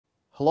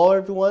Hello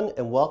everyone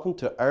and welcome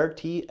to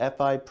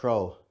RTFI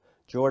Pro.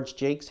 George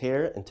Jakes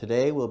here, and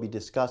today we'll be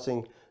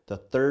discussing the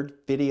third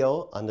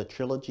video on the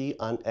trilogy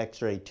on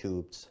X-ray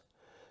tubes.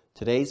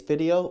 Today's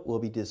video will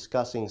be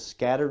discussing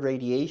scattered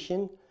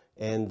radiation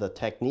and the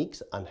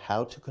techniques on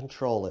how to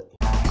control it.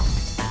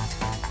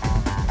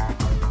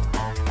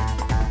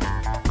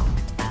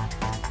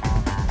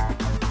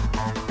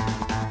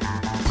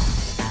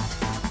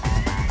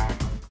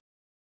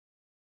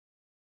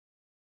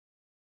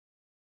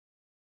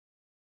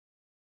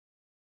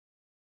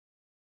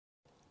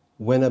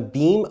 When a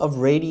beam of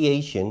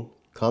radiation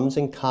comes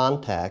in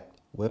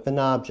contact with an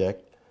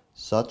object,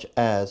 such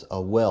as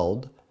a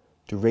weld,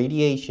 the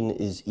radiation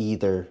is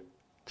either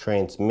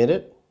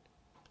transmitted,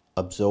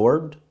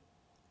 absorbed,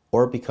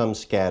 or becomes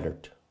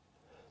scattered.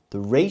 The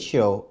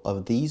ratio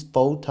of these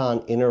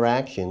photon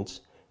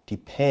interactions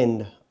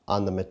depend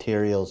on the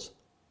material's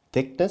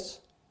thickness,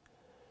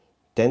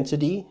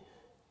 density,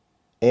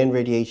 and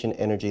radiation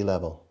energy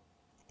level.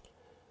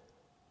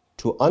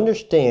 To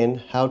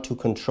understand how to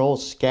control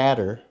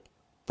scatter,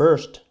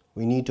 first,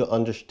 we need to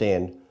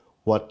understand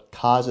what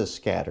causes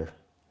scatter.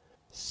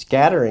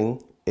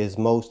 Scattering is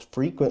most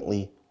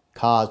frequently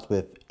caused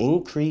with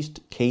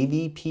increased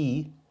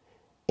kVp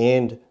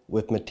and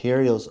with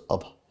materials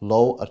of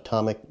low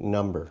atomic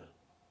number.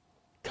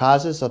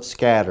 Causes of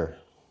scatter.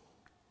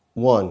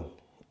 1.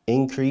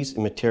 Increase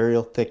in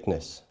material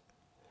thickness.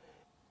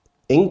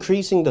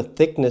 Increasing the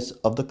thickness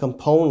of the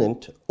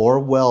component or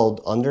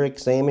weld under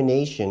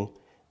examination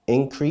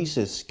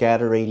increases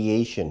scatter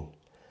radiation.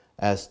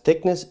 As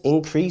thickness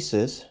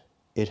increases,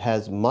 it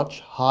has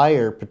much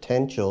higher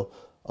potential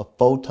of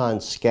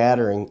photon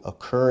scattering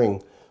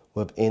occurring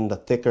within the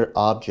thicker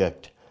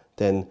object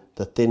than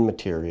the thin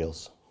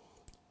materials.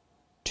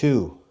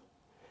 2.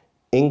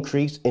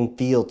 Increase in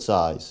field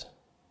size.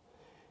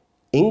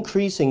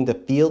 Increasing the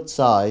field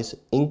size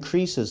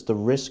increases the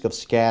risk of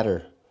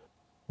scatter.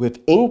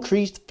 With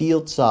increased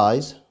field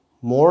size,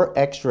 more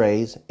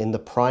X-rays in the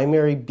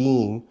primary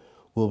beam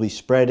will be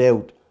spread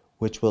out,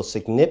 which will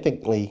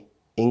significantly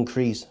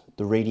increase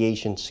the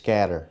radiation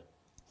scatter.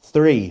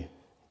 3.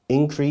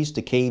 Increase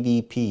the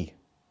kVp.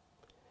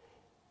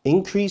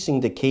 Increasing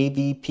the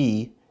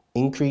kVp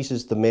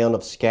increases the amount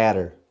of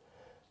scatter.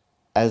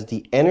 As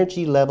the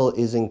energy level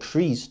is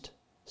increased,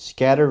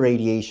 scatter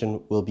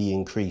radiation will be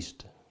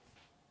increased.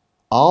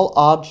 All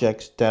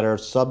objects that are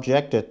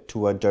subjected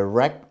to a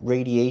direct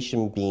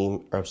radiation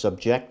beam are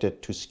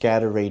subjected to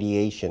scatter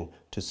radiation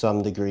to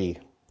some degree.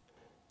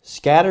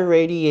 Scatter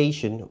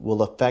radiation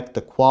will affect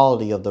the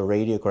quality of the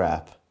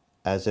radiograph,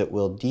 as it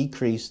will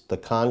decrease the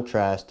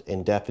contrast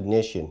and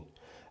definition,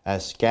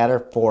 as scatter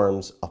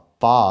forms a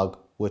fog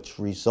which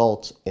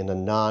results in a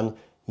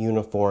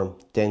non-uniform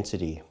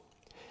density.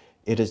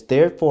 It is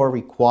therefore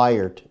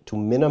required to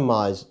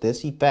minimize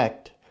this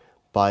effect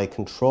by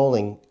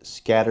controlling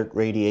scattered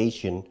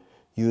radiation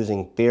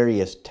using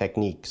various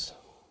techniques.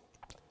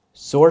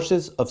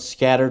 Sources of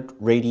scattered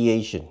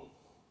radiation.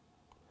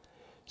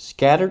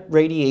 Scattered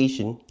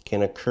radiation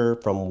can occur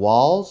from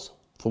walls,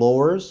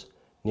 floors,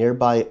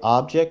 nearby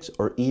objects,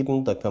 or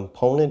even the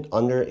component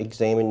under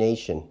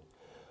examination.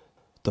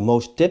 The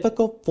most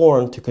difficult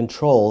form to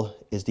control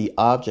is the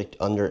object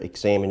under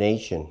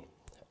examination,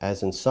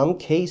 as in some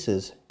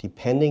cases,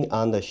 depending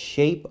on the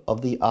shape of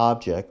the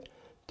object,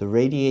 the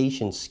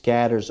radiation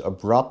scatters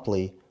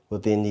abruptly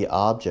within the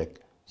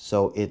object,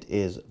 so it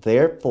is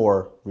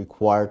therefore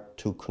required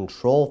to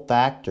control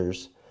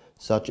factors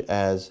such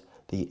as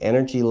the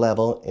energy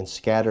level and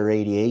scatter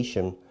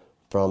radiation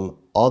from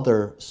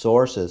other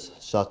sources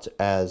such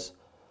as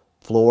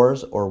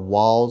floors or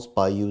walls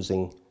by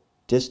using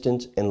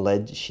distance and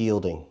lead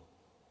shielding.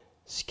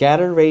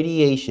 Scatter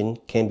radiation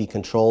can be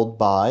controlled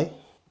by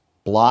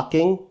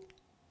blocking,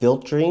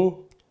 filtering,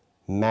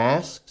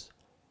 masks,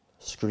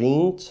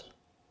 screens,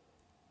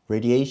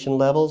 radiation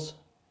levels,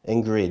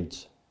 and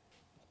grids.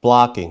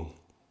 Blocking.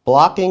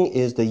 Blocking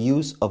is the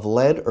use of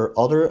lead or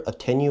other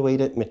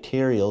attenuated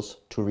materials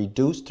to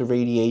reduce the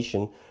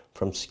radiation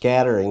from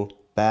scattering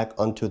back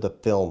onto the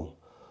film.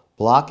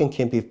 Blocking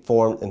can be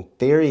performed in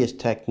various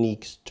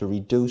techniques to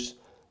reduce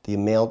the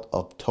amount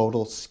of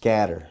total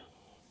scatter.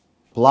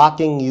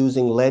 Blocking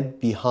using lead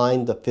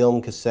behind the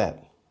film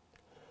cassette.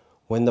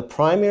 When the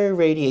primary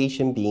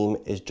radiation beam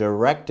is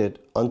directed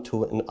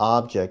onto an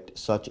object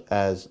such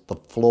as the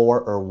floor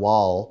or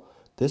wall,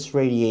 this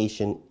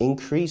radiation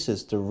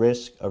increases the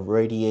risk of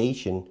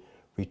radiation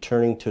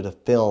returning to the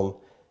film,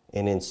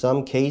 and in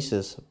some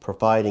cases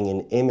providing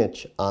an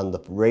image on the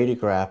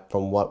radiograph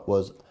from what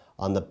was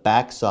on the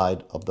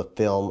backside of the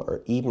film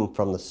or even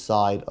from the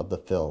side of the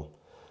film,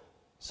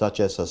 such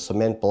as a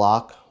cement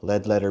block,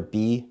 lead letter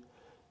B,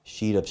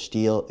 sheet of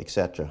steel,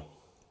 etc.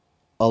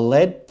 A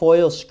lead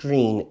foil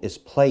screen is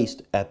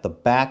placed at the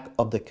back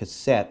of the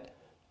cassette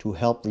to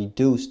help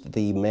reduce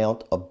the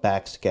amount of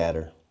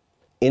backscatter.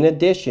 In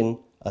addition,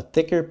 a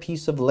thicker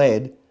piece of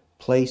lead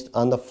placed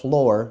on the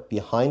floor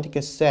behind the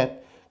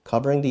cassette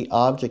covering the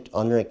object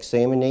under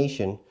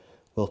examination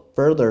will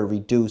further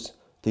reduce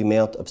the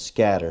amount of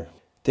scatter.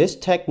 This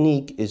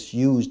technique is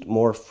used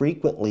more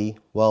frequently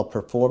while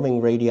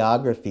performing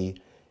radiography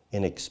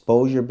in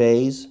exposure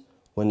bays,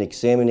 when the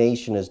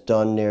examination is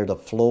done near the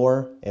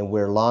floor and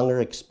where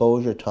longer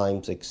exposure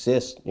times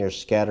exist near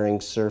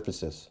scattering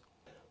surfaces.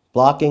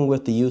 Blocking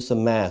with the use of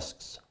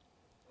masks.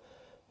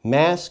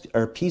 Masks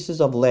are pieces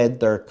of lead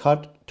that are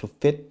cut to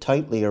fit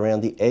tightly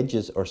around the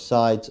edges or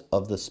sides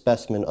of the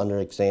specimen under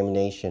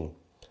examination.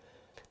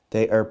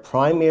 They are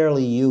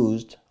primarily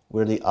used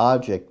where the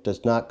object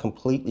does not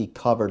completely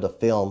cover the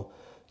film,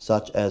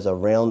 such as a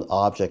round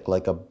object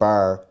like a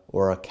bar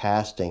or a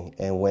casting,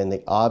 and when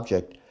the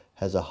object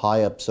has a high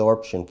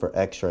absorption for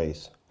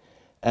X-rays.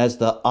 As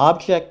the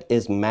object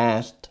is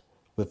masked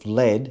with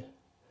lead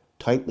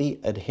tightly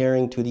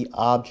adhering to the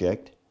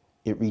object,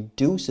 it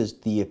reduces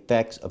the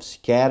effects of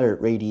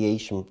scattered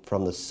radiation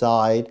from the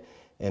side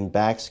and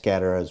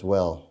backscatter as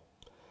well.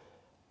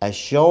 As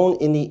shown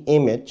in the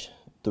image,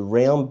 the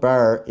round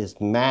bar is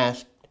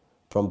masked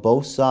from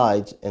both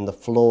sides and the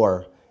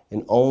floor,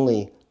 and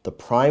only the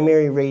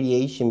primary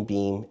radiation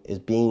beam is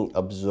being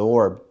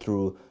absorbed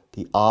through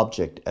the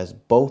object, as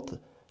both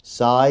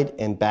side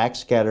and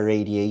backscatter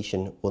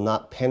radiation will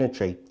not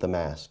penetrate the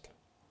mask.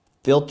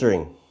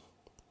 Filtering.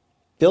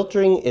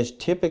 Filtering is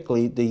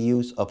typically the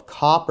use of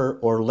copper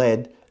or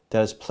lead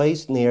that is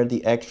placed near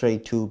the X-ray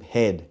tube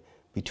head,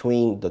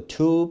 between the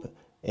tube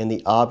and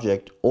the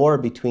object, or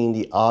between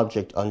the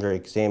object under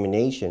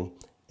examination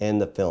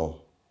and the film.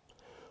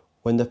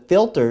 When the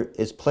filter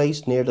is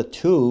placed near the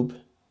tube,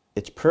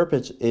 its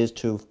purpose is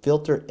to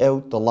filter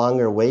out the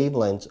longer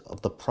wavelengths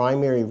of the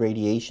primary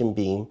radiation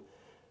beam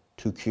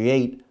to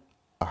create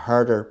a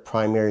harder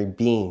primary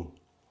beam.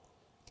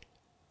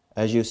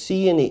 As you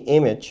see in the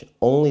image,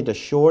 only the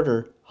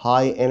shorter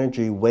high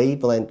energy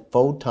wavelength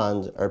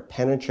photons are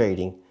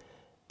penetrating,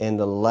 and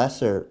the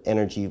lesser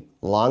energy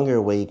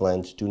longer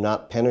wavelengths do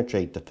not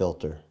penetrate the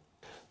filter.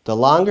 The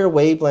longer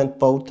wavelength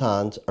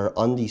photons are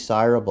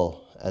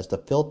undesirable, as the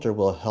filter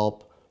will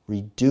help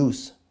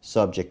reduce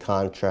subject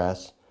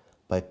contrast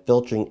by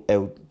filtering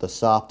out the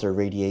softer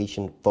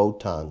radiation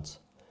photons.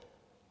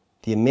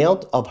 The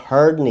amount of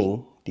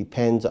hardening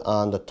depends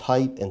on the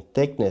type and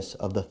thickness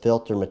of the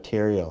filter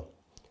material.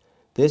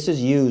 This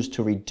is used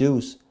to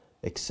reduce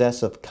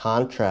excessive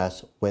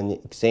contrast when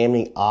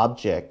examining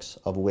objects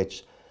of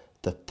which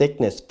the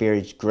thickness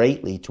varies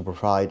greatly to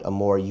provide a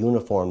more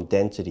uniform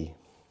density.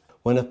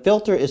 When a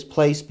filter is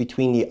placed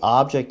between the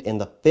object and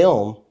the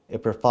film,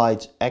 it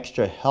provides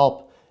extra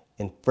help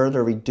in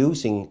further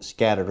reducing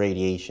scattered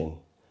radiation.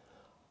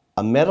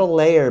 A metal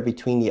layer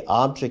between the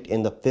object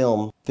and the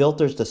film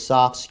filters the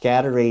soft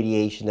scatter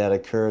radiation that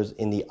occurs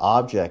in the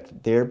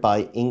object,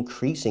 thereby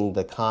increasing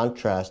the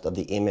contrast of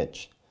the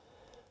image.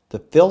 The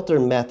filter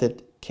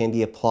method can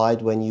be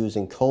applied when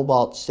using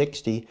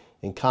cobalt-60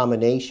 in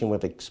combination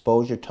with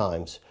exposure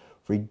times,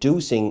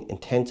 reducing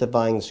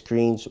intensifying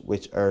screens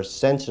which are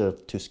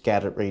sensitive to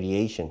scattered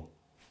radiation.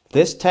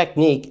 This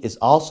technique is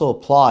also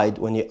applied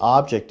when the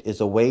object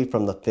is away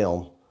from the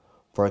film.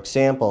 For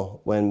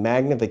example, when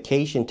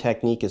magnification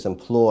technique is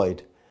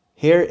employed.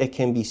 Here it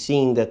can be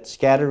seen that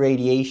scatter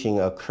radiation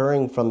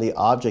occurring from the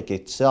object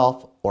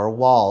itself or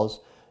walls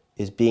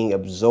is being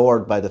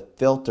absorbed by the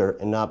filter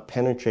and not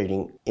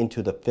penetrating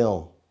into the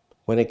film.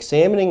 When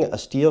examining a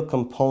steel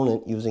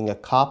component using a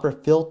copper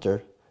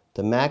filter,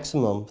 the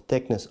maximum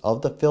thickness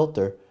of the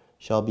filter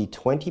shall be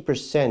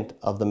 20%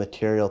 of the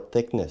material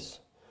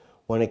thickness.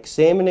 When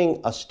examining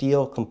a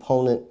steel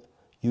component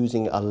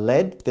using a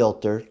lead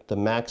filter, the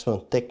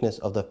maximum thickness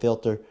of the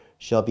filter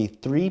shall be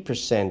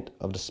 3%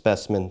 of the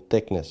specimen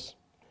thickness.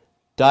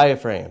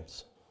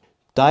 Diaphragms.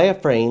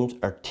 Diaphragms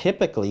are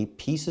typically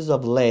pieces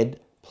of lead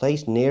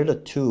placed near the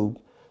tube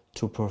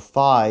to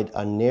provide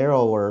a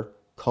narrower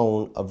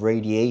cone of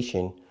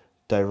radiation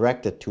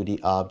directed to the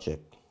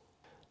object.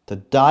 The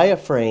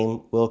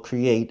diaphragm will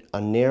create a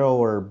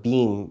narrower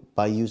beam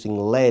by using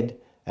lead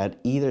at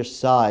either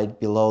side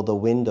below the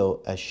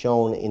window as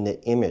shown in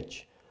the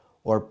image,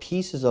 or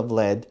pieces of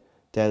lead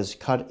that is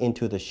cut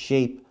into the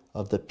shape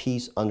of the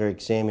piece under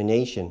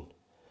examination.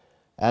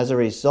 As a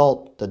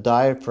result, the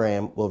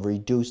diaphragm will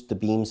reduce the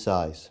beam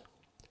size.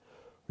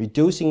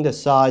 Reducing the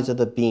size of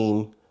the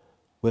beam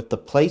with the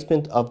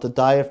placement of the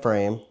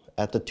diaphragm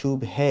at the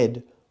tube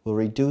head will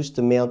reduce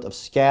the amount of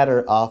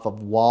scatter off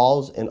of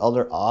walls and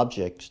other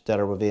objects that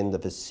are within the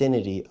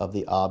vicinity of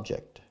the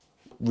object.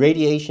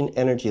 Radiation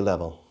energy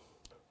level.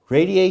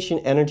 Radiation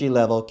energy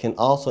level can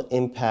also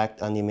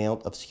impact on the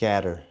amount of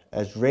scatter.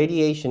 As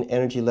radiation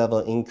energy level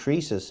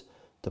increases,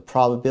 the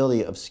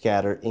probability of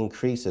scatter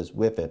increases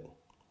with it.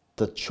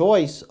 The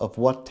choice of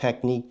what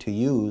technique to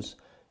use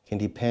can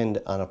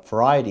depend on a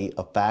variety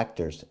of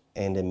factors,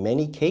 and in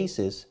many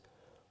cases,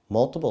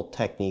 multiple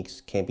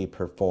techniques can be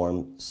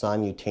performed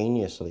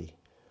simultaneously,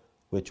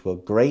 which will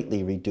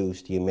greatly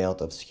reduce the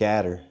amount of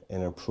scatter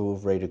and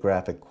improve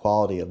radiographic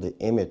quality of the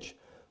image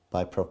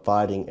by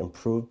providing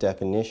improved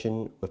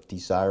definition with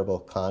desirable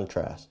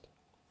contrast.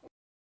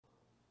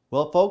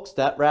 Well folks,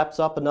 that wraps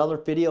up another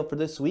video for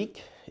this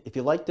week. If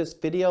you like this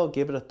video,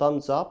 give it a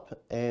thumbs up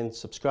and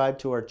subscribe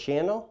to our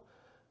channel.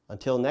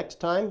 Until next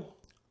time,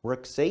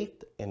 work safe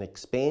and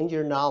expand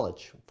your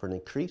knowledge for an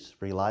increased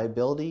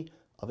reliability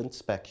of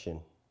inspection.